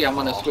my melee, I'm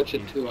gonna switch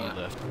it to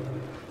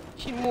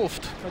He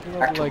moved.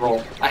 back to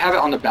roll. I have it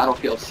on the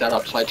battlefield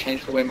setup, so I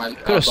changed the way my.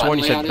 Could have sworn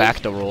you said back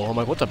to roll. I'm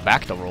like, what's a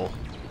back to roll?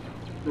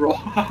 Roll.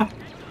 I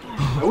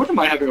wouldn't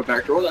mind having a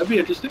back roll. That'd be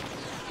interesting.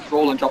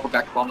 Roll and drop a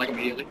back bomb like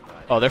immediately.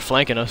 Oh, they're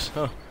flanking us.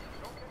 Huh.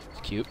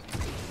 It's cute.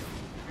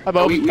 Hi,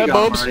 Bobes. We Hi,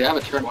 Bobes.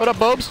 What up,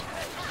 Bobes?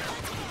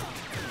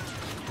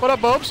 What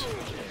up, Bobes?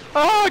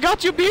 Oh, I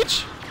got you,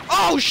 bitch!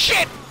 Oh,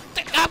 shit!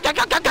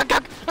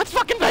 That's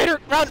fucking Vader!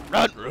 Run!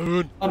 Run!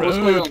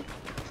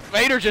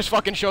 Vader just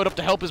fucking showed up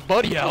to help his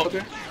buddy out.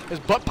 Okay. His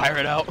butt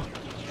pirate out.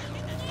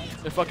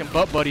 They're fucking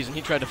butt buddies and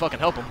he tried to fucking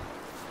help him.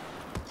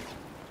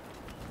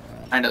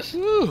 Behind us.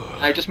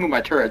 I just moved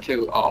my turret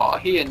too. Oh,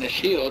 he in the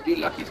shield. You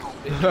lucky son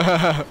of a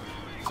bitch.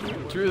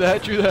 True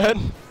that.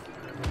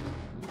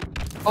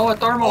 Oh, a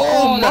thermal.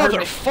 Oh, that hurt me.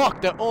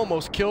 motherfuck! That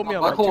almost killed me.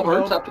 My whole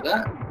hurts after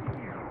that.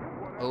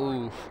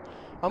 Oh.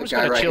 I'm just guy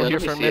gonna right chill here, here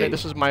let me for a see. minute.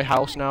 This is my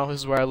house now.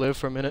 This is where I live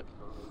for a minute.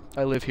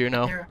 I live here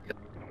now. You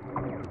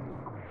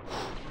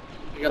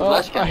got a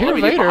flash I cam. hear Let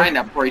me get Vader. behind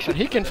that before you But shoot.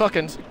 he can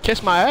fucking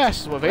kiss my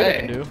ass is what Vader Hey.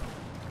 can do.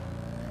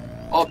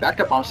 Oh, backed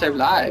up on save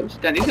lives.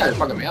 Damn, these guys are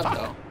fucking me up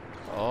though.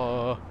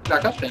 Oh.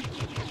 Back up then.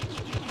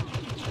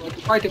 Well, you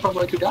fight if I'm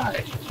going to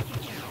die.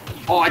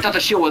 Oh, I thought the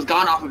shield was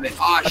gone off of it.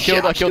 Oh, I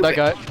killed that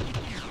guy.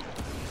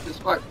 This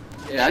fuck.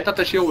 Yeah, I thought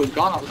the shield was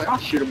gone. I was like, I'll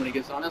shoot him when he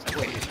gets on. That's the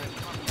way.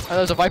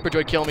 There's a Viper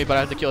droid killing me, but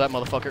I have to kill that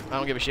motherfucker. I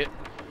don't give a shit.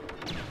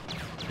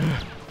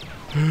 I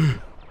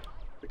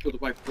killed the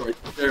Viper droid.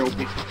 Very OP.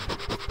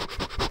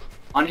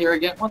 On here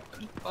again? What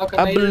the fuck?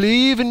 I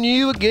believe in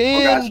you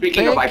again. Oh god,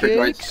 speaking of Viper droids.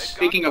 pancakes.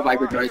 Speaking of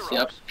Viper droids,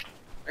 yep.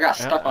 I got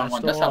stuck on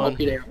one. still That's how on. OP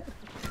they are.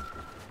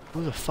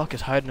 Who the fuck is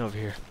hiding over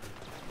here?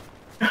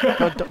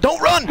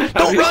 Don't run!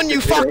 Don't run,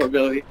 you fuck!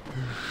 Ability.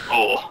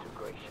 Oh.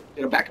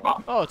 Get a back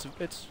bomb. Oh, it's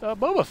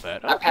Boba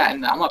Fett.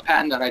 I'm gonna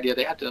patent that idea.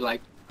 They have to like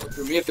go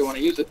through me if they want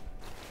to use it.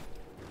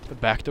 The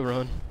back to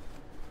run.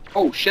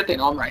 Oh shit, they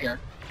know I'm right here.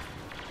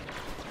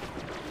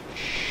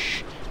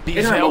 Shh.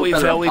 They don't know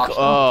better than Fox.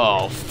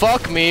 Oh,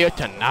 fuck me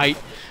tonight.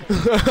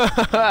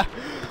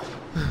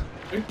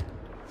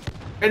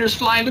 Vader's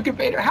flying. Look at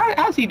Vader.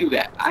 How's he do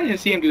that? I didn't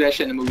see him do that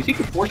shit in the movies. He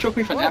could force choke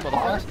me from that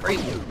far. That's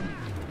crazy.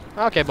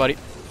 Okay, buddy.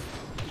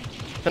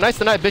 Tonight's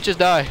the night bitches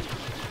die.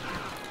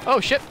 Oh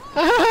shit.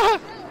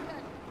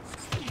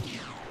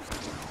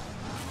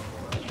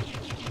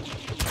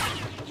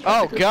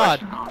 Oh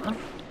god.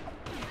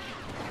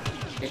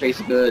 Their face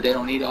is good. They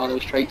don't need all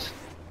those traits.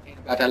 Ain't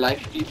about that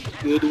life. It's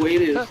good the way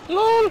it is.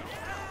 LOL.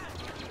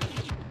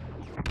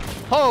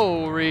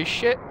 Holy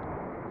shit.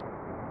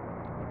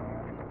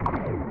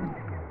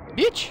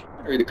 Bitch.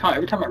 Every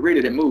time I read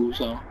it, it moves.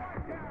 So.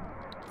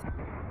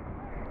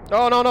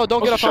 Oh no,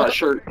 don't get up on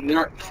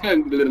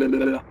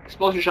the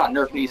explosion shot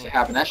nerf needs to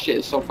happen. That shit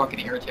is so fucking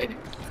irritating.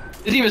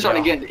 It's even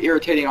starting to get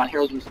irritating on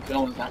Heroes vs.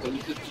 Villains now.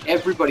 Because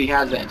everybody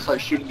has it and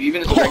starts shooting you.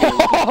 Even if it's a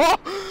regular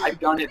I've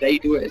done it, they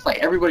do it. It's like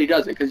everybody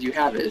does it because you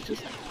have it. It's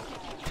just like,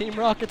 Team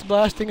Rocket's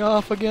blasting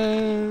off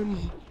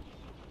again.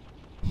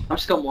 I'm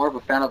still more of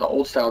a fan of the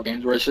old style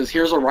games where it's just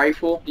here's a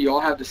rifle, you all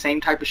have the same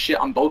type of shit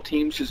on both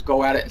teams, just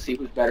go at it and see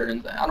who's better.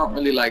 And I don't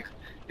really like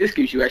this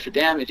gives you extra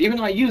damage, even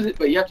though I use it,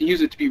 but you have to use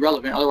it to be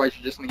relevant, otherwise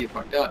you're just gonna get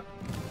fucked up.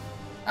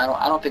 I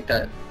don't think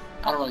that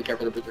I don't really care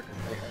for the Berserker.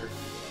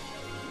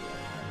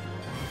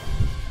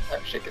 That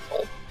shit gets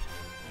old.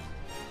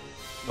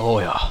 Oh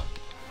yeah.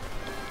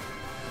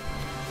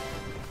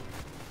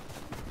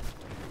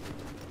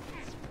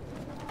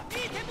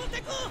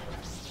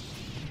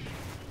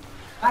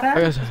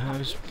 I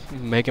was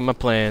making my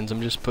plans.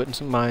 I'm just putting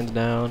some mines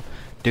down,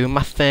 doing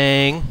my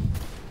thing.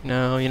 You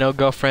know,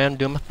 girlfriend,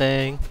 doing my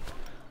thing.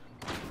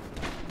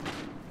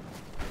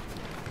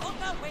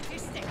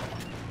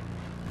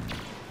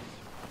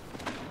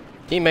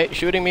 Teammate,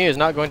 shooting me is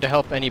not going to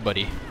help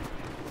anybody.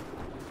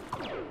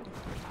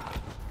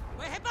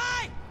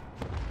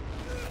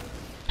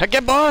 Heck yeah,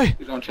 boy!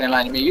 You don't chain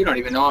line to me, you don't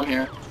even know I'm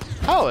here.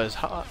 How is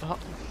Han? Not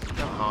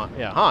Han.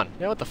 Yeah, Han.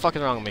 Yeah, what the fuck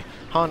is wrong with me?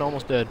 Han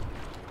almost dead.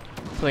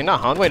 Like,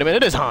 not Han. Wait a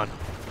minute, it is Han.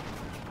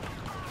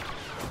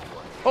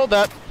 Hold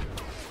that.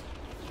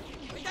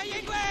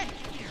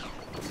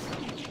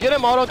 Get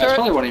him, auto turret. That's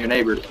probably one of your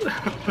neighbors.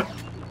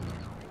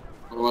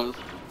 What it was?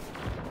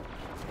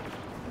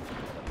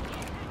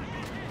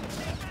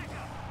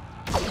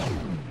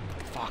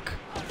 Fuck.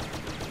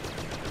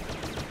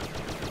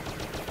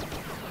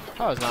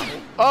 How is not?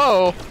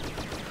 Oh.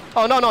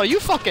 Oh no no! You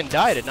fucking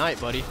died at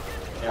night, buddy.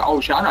 Yeah, oh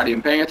shit! I'm not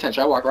even paying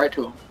attention. I walked right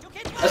to him.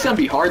 That's gonna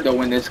be hard though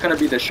when it's gonna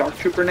be the shark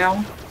trooper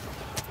now.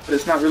 But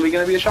it's not really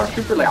gonna be a shark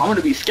trooper. Like I'm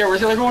gonna be scared.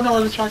 Where's it like? Oh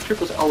no, the shark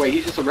trooper. Oh wait,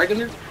 he's just a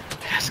regular.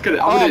 That's good.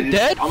 I'm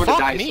dead. I'm gonna Fuck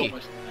die me. so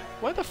much.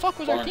 Where the fuck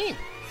was our team?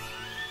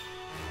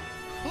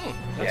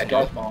 Yeah,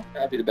 Darth Maul.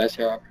 That'd be the best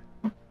hero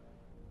ever.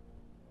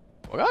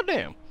 Well,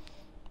 goddamn.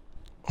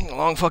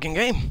 Long fucking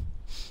game.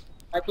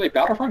 I play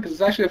Battlefront because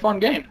it's actually a fun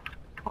game.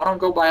 I don't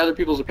go by other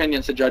people's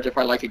opinions to judge if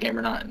I like a game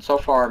or not. And so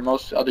far,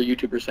 most other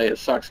YouTubers say it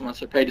sucks unless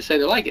they're paid to say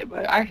they like it.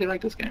 But I actually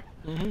like this game.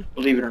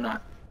 Believe it or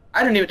not.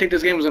 I didn't even think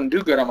this game was going to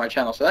do good on my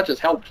channel, so that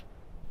just helped.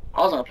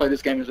 I was going to play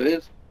this game as it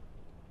is.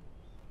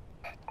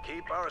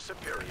 Keep our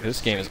superiors.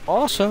 This game is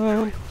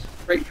awesome.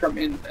 Straight from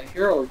in a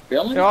hero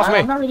villain? Get off me.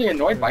 I'm not really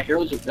annoyed by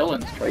heroes or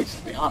villains traits,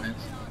 to be honest.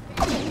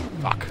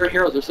 Fuck. Their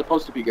heroes are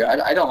supposed to be good.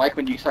 I don't like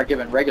when you start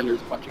giving regulars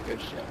a bunch of good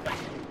shit.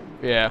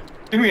 Yeah.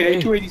 Give me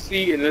an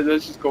A280C and then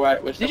let's just go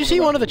at it. Did you see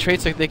one of the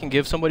traits that they can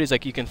give somebody is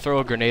like you can throw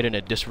a grenade and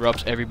it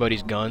disrupts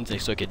everybody's guns,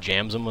 and so it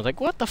jams them? I was like,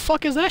 what the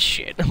fuck is that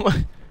shit?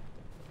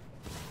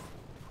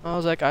 I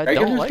was like, I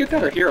regulars don't like get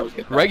that. Or heroes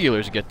get that?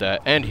 Regulars get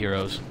that, and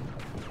heroes.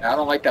 Yeah, I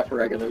don't like that for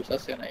regulars.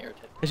 That's the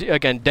irritating.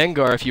 Again,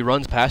 Dengar, if he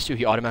runs past you,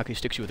 he automatically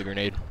sticks you with a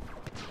grenade.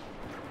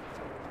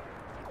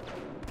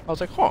 I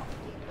was like, huh.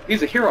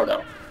 He's a hero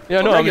though.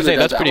 Yeah, no, I'm just saying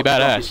that's pretty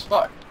badass.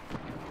 Fuck.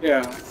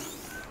 Yeah.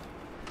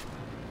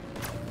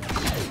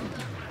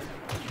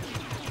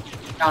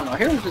 I don't know,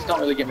 heroes just don't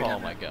really get me down.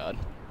 Oh my god.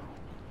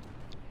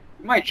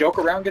 You might joke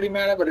around getting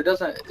mad at, but it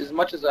doesn't, as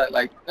much as I,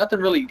 like, nothing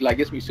really, like,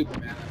 gets me super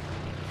mad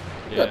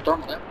at. Yeah.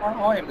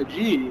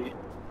 OMG.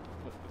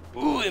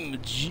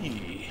 OMG.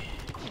 He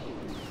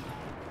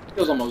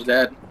was almost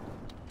dead.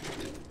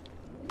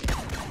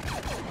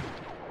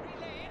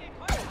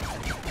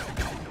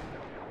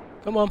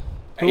 Come on.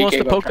 Who wants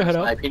to poke the head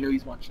out? He knew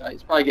he's one shot.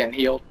 He's probably getting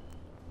healed.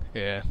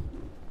 Yeah.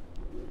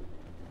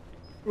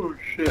 Oh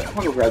shit, I'm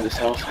gonna go grab this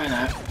health. Why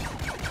not?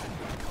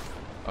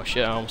 Oh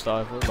shit, I almost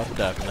thought I was about to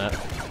die from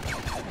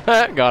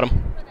that. Got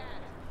him.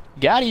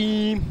 Got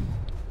him.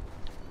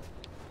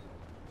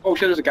 Oh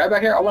shit, there's a guy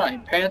back here? I wasn't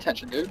even paying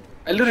attention, dude.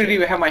 I literally didn't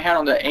even have my hand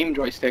on the aim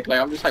joystick. Like,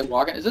 I'm just like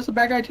walking. Is this a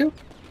bad guy too?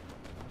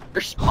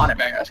 They're spawning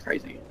back. That's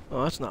crazy.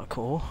 Oh, that's not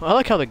cool. I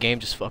like how the game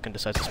just fucking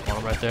decides to spawn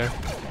him right there.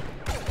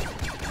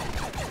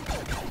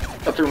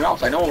 Up through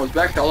mouse. Like, no one was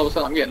back there. All of a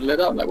sudden, I'm getting lit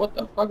up. Like, what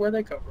the fuck? Where'd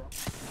they come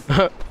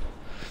from?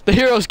 The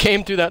heroes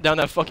came through down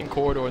that fucking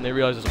corridor and they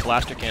realized there's a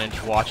blaster cannon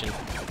just watching.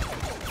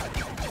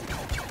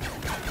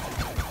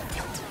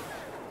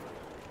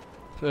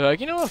 They're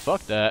like, you know what?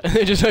 Fuck that.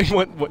 They just like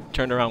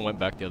turned around, and went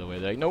back the other way.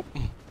 They're like, nope.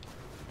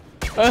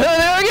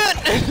 There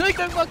again! Like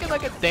they're fucking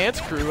like a dance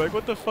crew. Like,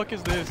 what the fuck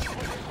is this?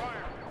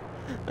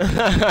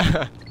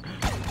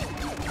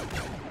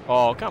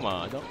 Oh, come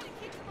on! Don't.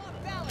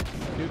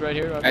 Dude, right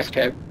here. Nice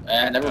cave.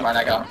 Never mind.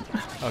 I got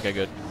him. Okay,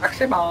 good.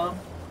 Proxy bomb.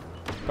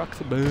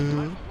 Proxy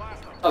bomb.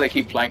 Oh, they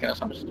keep flanking us.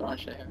 I'm just throwing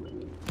shit here.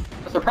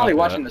 So they're probably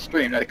watching the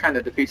stream. That kind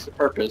of defeats the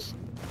purpose.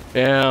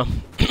 Yeah,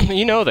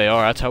 you know they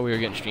are. That's how we were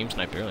getting stream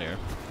sniped earlier.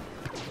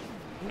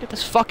 Get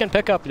this fucking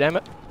pickup, damn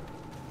it!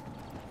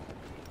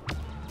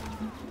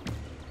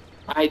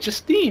 Hi,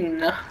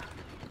 Justine.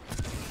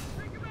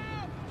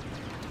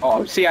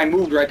 Oh, see, I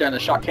moved right there, and the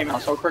shot came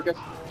out so crooked.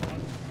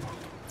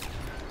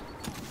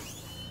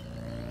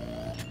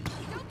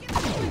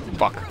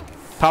 Fuck.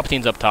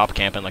 Palpatine's up top,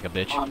 camping like a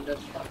bitch.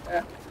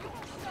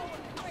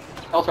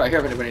 Health right here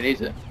if anybody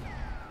needs it.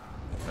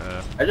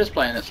 They're just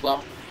playing it slow.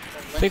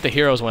 I think the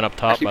heroes went up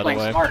top, by the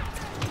way. Smart.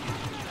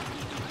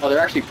 Oh, they're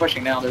actually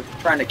pushing now. They're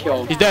trying to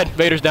kill. He's dead.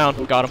 Vader's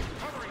down. Got him.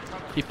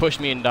 He pushed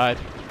me and died.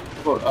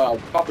 I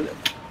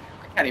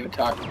can't even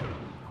talk.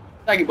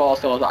 Saggy Ball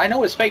still is. I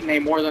know his fake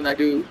name more than I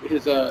do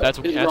his That's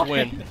his a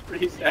win. It's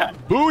pretty sad.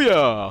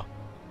 Booyah!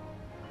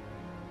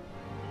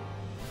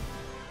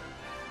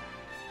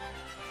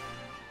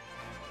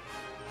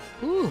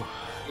 Ooh.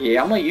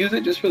 Yeah, I'm gonna use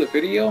it just for the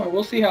video, and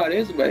we'll see how it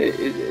is. But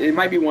it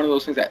might be one of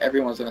those things that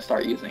everyone's gonna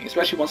start using,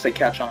 especially once they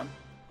catch on.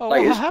 Oh,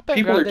 like, what happened,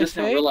 people are bro? just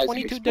now realizing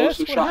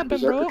explosive shot and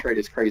berserker trade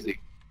is crazy.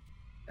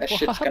 That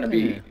shit's gonna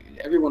be.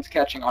 Everyone's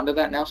catching onto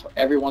that now, so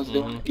everyone's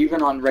doing it,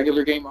 even on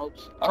regular game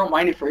modes. I don't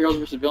mind it for heroes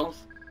versus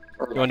villains.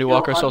 You want to do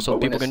Walker so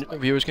people can,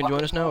 viewers can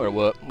join us now, or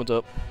what? What's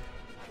up?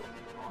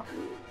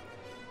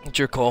 It's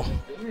your call.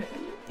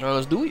 Alright,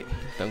 let's do it.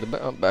 Time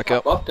to back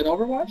up. Buffed in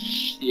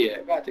Overwatch?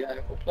 Yeah, got to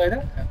go play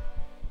that.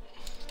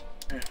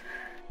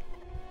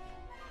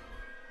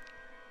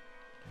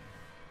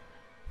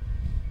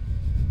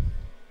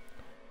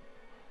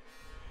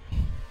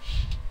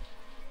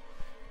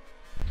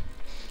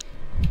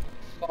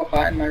 So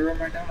hot in my room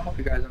right now. I hope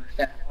you guys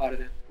understand how hot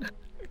it is.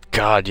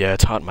 God, yeah,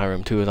 it's hot in my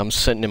room too. I'm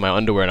sitting in my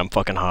underwear and I'm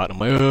fucking hot. I'm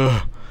like,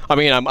 ugh. I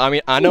mean,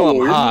 I know I'm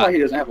This is hot. why he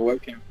doesn't have a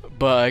webcam.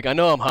 But like, I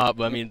know I'm hot,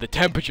 but I mean, the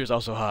temperature's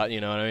also hot.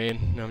 You know what I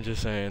mean? I'm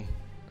just saying.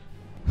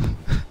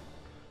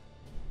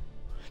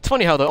 It's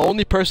funny how the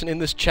only person in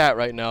this chat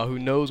right now who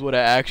knows what I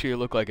actually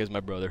look like is my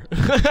brother.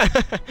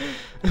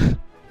 I'm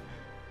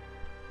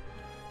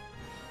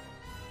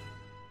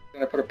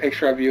gonna put a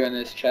picture of you in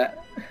this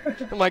chat.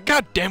 I'm like,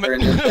 God damn Or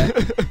in this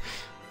it. chat.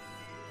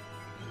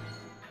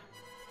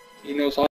 He knows all.